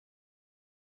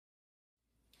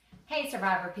Hey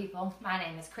Survivor people, my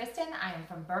name is Kristin. I am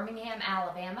from Birmingham,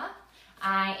 Alabama.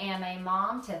 I am a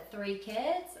mom to 3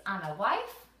 kids. I'm a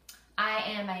wife. I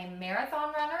am a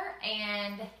marathon runner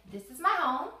and this is my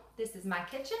home. This is my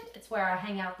kitchen. It's where I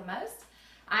hang out the most.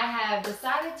 I have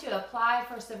decided to apply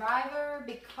for Survivor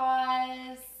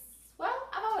because, well,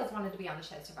 I've always wanted to be on the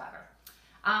show Survivor.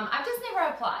 I've just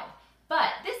never applied,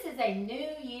 but this is a new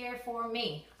year for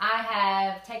me. I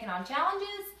have taken on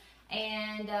challenges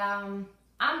and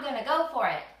I'm gonna go for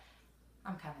it.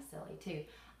 I'm kind of silly too.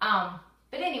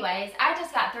 But anyways, I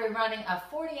just got through running a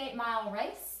 48-mile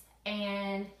race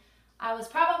and I was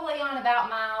probably on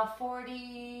about mile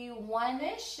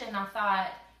 41-ish and I thought,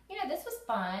 you know, this was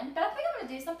fun, but I think I'm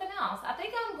gonna do something else. I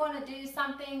think I'm gonna do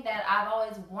something that I've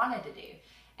always wanted to do.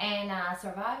 And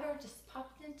Survivor just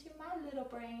popped into my little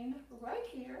brain right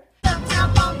here.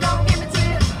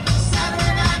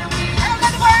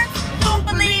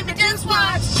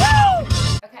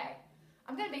 Okay,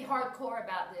 I'm gonna be hardcore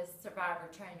about this Survivor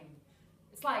training.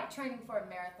 It's like training for a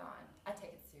marathon. I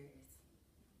take it serious.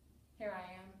 Here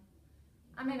I am.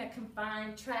 I'm in a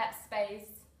confined, trapped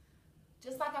space,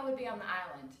 just like I would be on the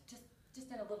island,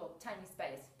 just in a little tiny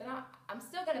space. But I'm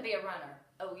still gonna be a runner.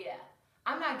 Oh yeah.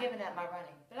 I'm not giving up my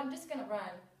running, but I'm just gonna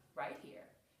run right here.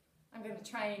 I'm gonna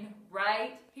train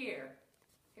right here.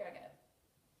 Here I go.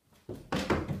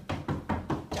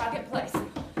 Jog in place.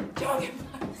 Jog in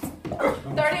place.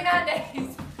 39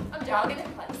 days. I'm jogging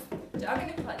in place. Jogging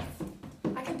in place.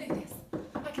 I can do this.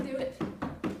 I can do it.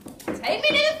 Take me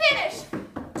to the finish.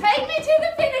 Take me to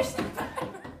the finish.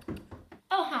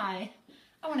 Oh, hi.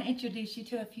 I want to introduce you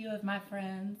to a few of my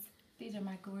friends. These are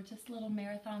my gorgeous little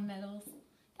marathon medals.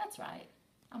 That's right.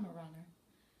 I'm a runner.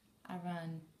 I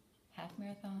run half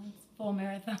marathons, full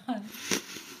marathons.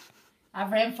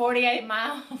 I've ran 48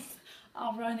 miles.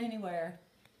 I'll run anywhere.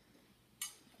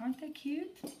 Aren't they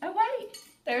cute? Oh wait,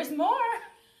 there's more.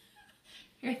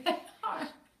 Here they are.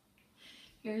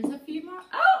 Here's a few more.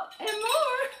 Oh, and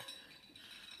more.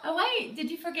 Oh wait, did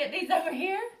you forget these over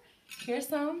here? Here's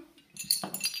some.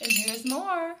 And here's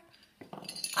more.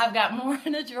 I've got more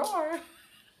in a drawer.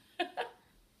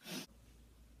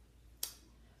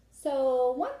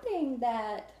 So one thing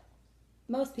that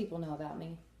most people know about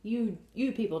me, you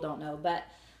people don't know, but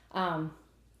I'm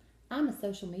a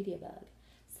social media bug.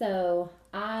 So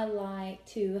I like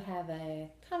to have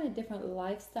a kind of different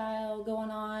lifestyle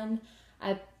going on.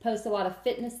 I post a lot of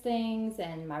fitness things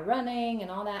and my running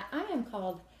and all that. I am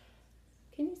called,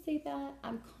 can you see that?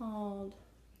 I'm called,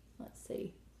 let's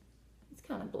see, it's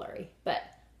kind of blurry, but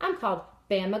I'm called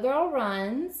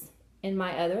Bamagirlruns in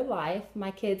my other life. My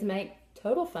kids make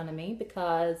total fun of me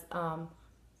because,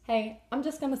 hey, I'm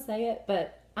just going to say it,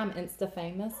 but I'm Insta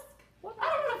famous. What? I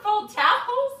don't want to fold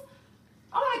towels.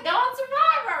 Oh my God,